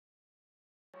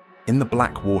In the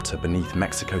black water beneath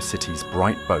Mexico City's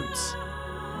bright boats,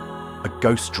 a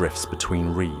ghost drifts between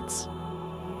reeds.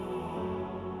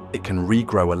 It can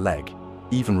regrow a leg,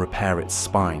 even repair its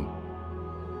spine.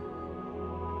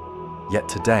 Yet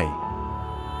today,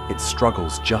 it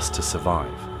struggles just to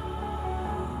survive.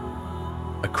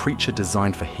 A creature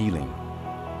designed for healing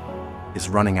is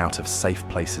running out of safe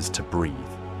places to breathe.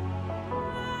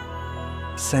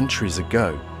 Centuries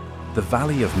ago, the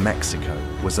Valley of Mexico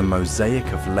was a mosaic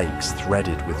of lakes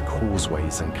threaded with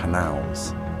causeways and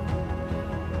canals.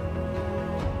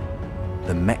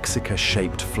 The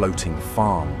Mexica-shaped floating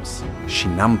farms,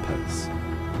 chinampas,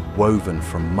 woven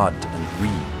from mud and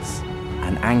reeds,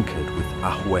 and anchored with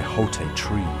ahuejote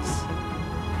trees.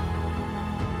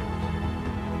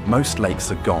 Most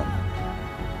lakes are gone,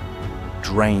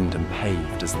 drained and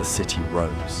paved as the city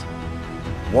rose.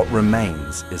 What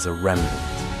remains is a remnant.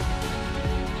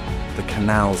 The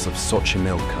canals of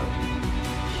Xochimilco.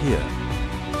 Here,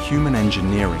 human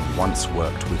engineering once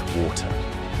worked with water.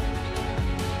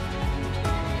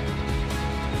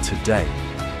 Today,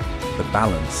 the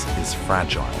balance is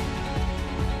fragile.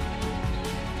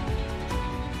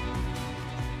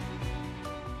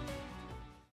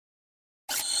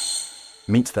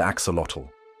 Meet the axolotl,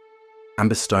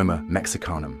 Ambystoma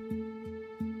mexicanum.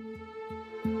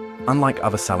 Unlike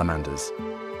other salamanders,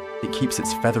 it keeps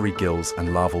its feathery gills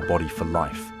and larval body for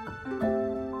life,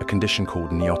 a condition called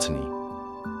neoteny.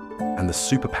 And the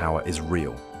superpower is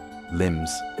real.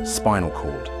 Limbs, spinal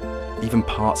cord, even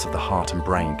parts of the heart and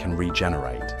brain can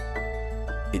regenerate.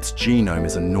 Its genome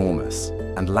is enormous,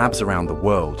 and labs around the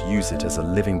world use it as a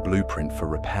living blueprint for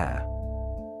repair.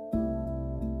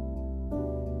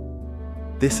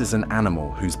 This is an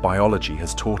animal whose biology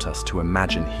has taught us to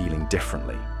imagine healing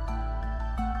differently.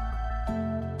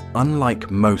 Unlike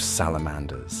most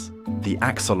salamanders, the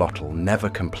axolotl never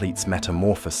completes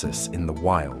metamorphosis in the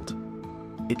wild.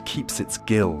 It keeps its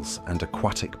gills and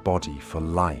aquatic body for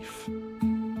life.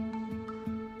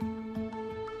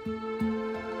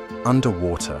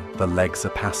 Underwater, the legs are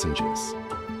passengers.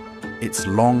 Its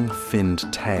long,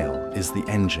 finned tail is the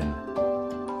engine,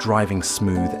 driving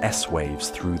smooth S-waves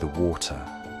through the water.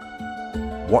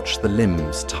 Watch the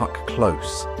limbs tuck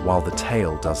close while the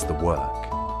tail does the work.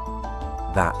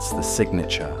 That's the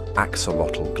signature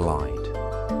axolotl glide.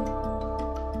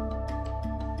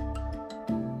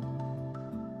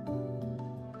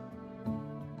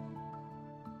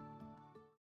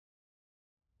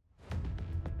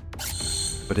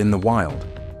 But in the wild,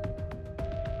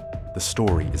 the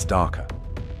story is darker.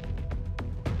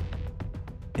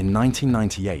 In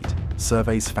 1998,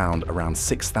 surveys found around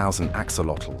 6,000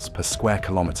 axolotls per square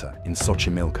kilometre in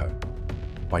Xochimilco.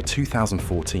 By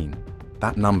 2014,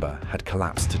 that number had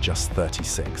collapsed to just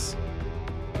 36.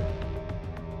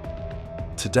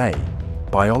 Today,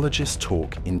 biologists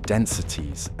talk in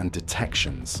densities and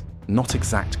detections, not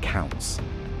exact counts,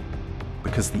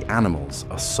 because the animals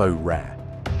are so rare.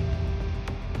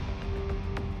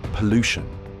 Pollution,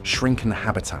 shrinken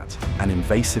habitat, and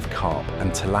invasive carp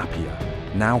and tilapia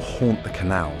now haunt the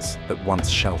canals that once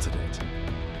sheltered it.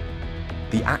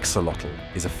 The axolotl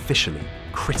is officially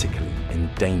critically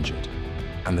endangered,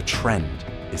 and the trend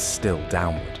is still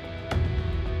downward.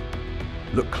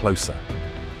 Look closer.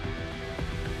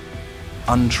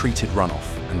 Untreated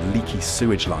runoff and leaky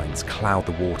sewage lines cloud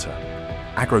the water.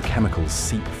 Agrochemicals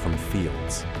seep from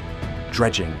fields.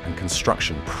 Dredging and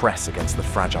construction press against the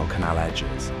fragile canal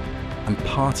edges, and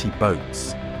party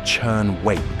boats churn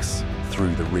wakes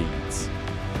through the reeds.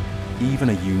 Even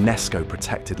a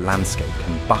UNESCO-protected landscape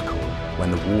can buckle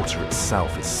when the water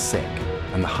itself is sick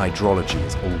and the hydrology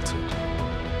is altered.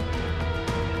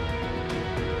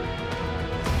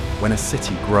 When a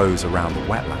city grows around a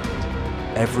wetland,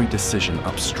 every decision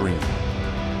upstream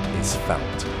is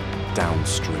felt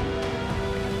downstream.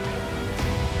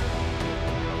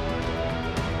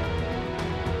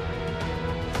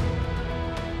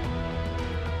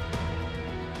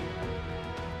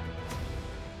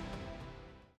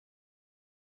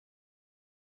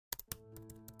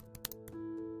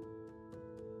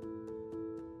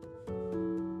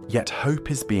 Yet hope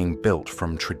is being built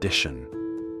from tradition.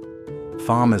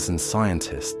 Farmers and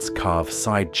scientists carve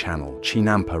side-channel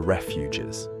chinampa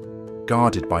refuges,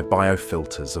 guarded by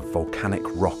biofilters of volcanic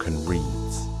rock and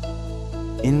reeds.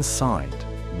 Inside,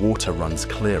 water runs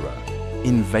clearer,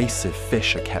 invasive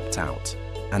fish are kept out,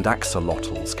 and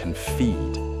axolotls can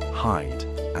feed, hide,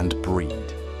 and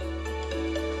breed.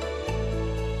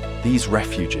 These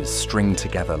refuges string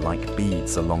together like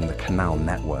beads along the canal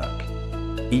network,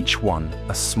 each one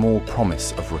a small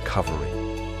promise of recovery.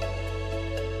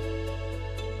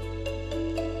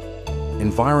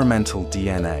 Environmental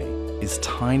DNA is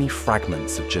tiny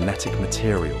fragments of genetic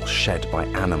material shed by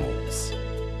animals.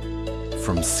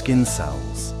 From skin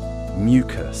cells,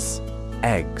 mucus,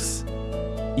 eggs,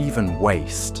 even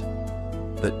waste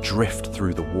that drift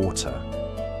through the water.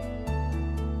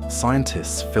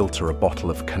 Scientists filter a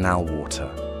bottle of canal water,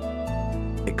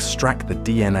 extract the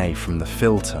DNA from the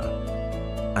filter,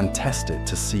 and test it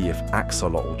to see if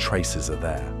axolotl traces are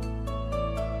there.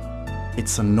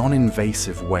 It's a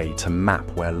non-invasive way to map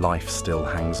where life still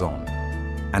hangs on.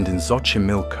 And in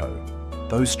Xochimilco,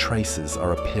 those traces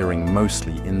are appearing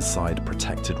mostly inside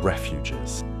protected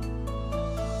refuges.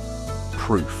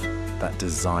 Proof that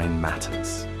design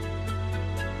matters.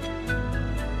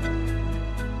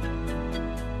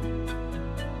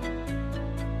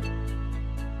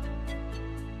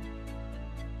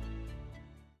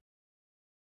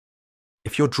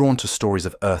 If you're drawn to stories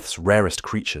of Earth's rarest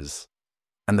creatures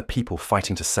and the people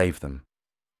fighting to save them,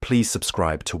 please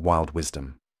subscribe to Wild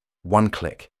Wisdom. One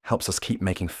click helps us keep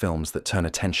making films that turn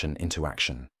attention into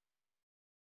action.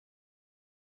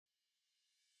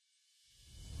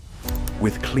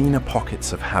 With cleaner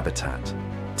pockets of habitat,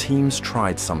 teams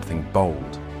tried something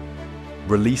bold.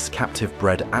 Release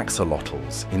captive-bred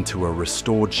axolotls into a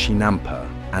restored chinampa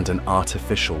and an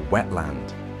artificial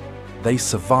wetland. They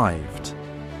survived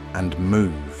and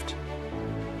moved.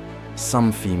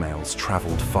 Some females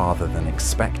traveled farther than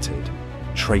expected,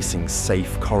 tracing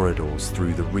safe corridors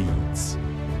through the reeds.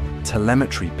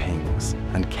 Telemetry pings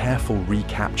and careful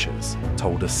recaptures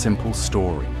told a simple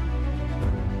story,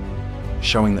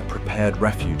 showing that prepared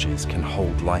refuges can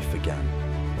hold life again.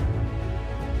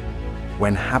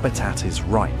 When habitat is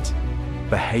right,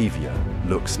 behavior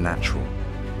looks natural.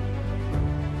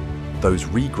 Those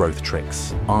regrowth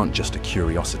tricks aren't just a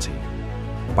curiosity.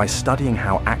 By studying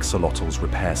how axolotls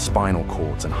repair spinal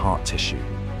cords and heart tissue,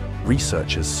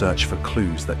 researchers search for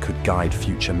clues that could guide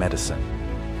future medicine,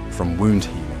 from wound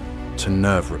healing to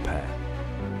nerve repair.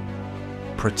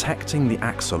 Protecting the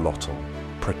axolotl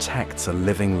protects a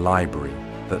living library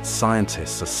that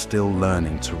scientists are still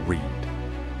learning to read.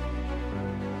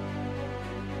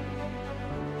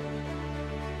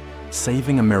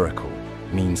 Saving a miracle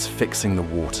means fixing the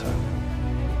water.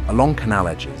 Along canal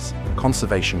edges,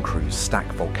 conservation crews stack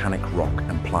volcanic rock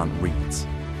and plant reeds,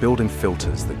 building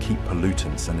filters that keep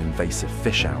pollutants and invasive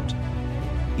fish out.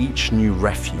 Each new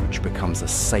refuge becomes a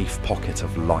safe pocket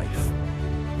of life.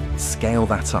 Scale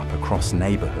that up across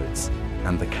neighborhoods,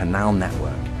 and the canal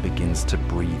network begins to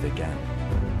breathe again.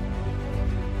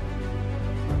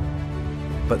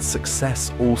 But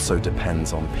success also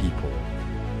depends on people.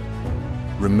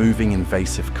 Removing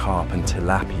invasive carp and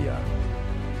tilapia,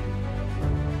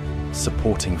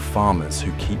 supporting farmers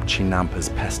who keep chinampas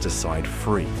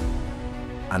pesticide-free,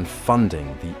 and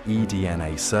funding the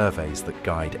eDNA surveys that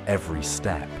guide every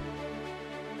step.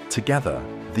 Together,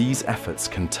 these efforts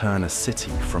can turn a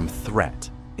city from threat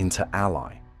into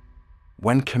ally.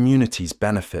 When communities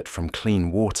benefit from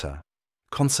clean water,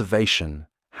 conservation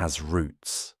has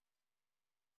roots.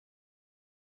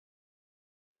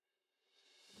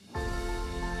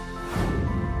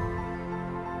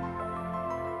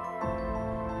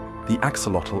 The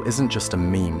axolotl isn't just a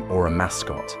meme or a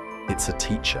mascot, it's a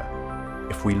teacher.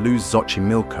 If we lose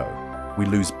Xochimilco, we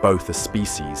lose both a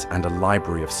species and a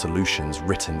library of solutions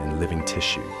written in living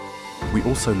tissue. We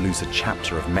also lose a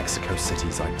chapter of Mexico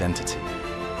City's identity,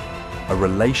 a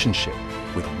relationship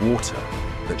with water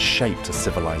that shaped a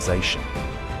civilization.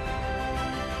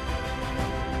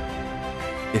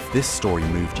 If this story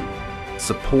moved you,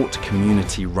 support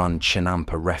community-run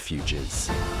chinampa refuges,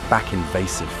 back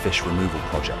invasive fish removal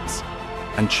projects,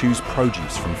 and choose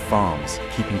produce from farms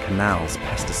keeping canals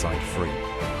pesticide-free.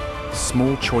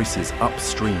 Small choices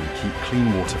upstream keep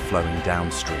clean water flowing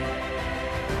downstream.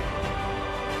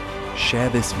 Share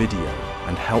this video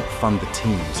and help fund the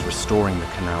teams restoring the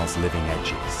canal's living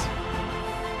edges.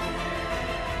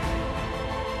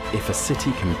 If a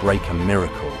city can break a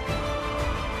miracle,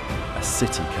 a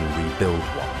city can rebuild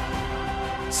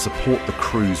one. Support the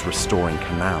crews restoring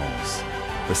canals,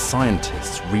 the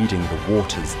scientists reading the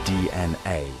water's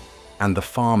DNA, and the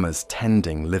farmers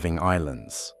tending living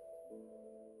islands.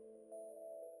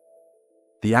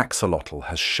 The axolotl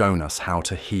has shown us how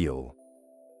to heal.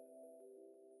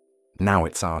 Now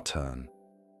it's our turn.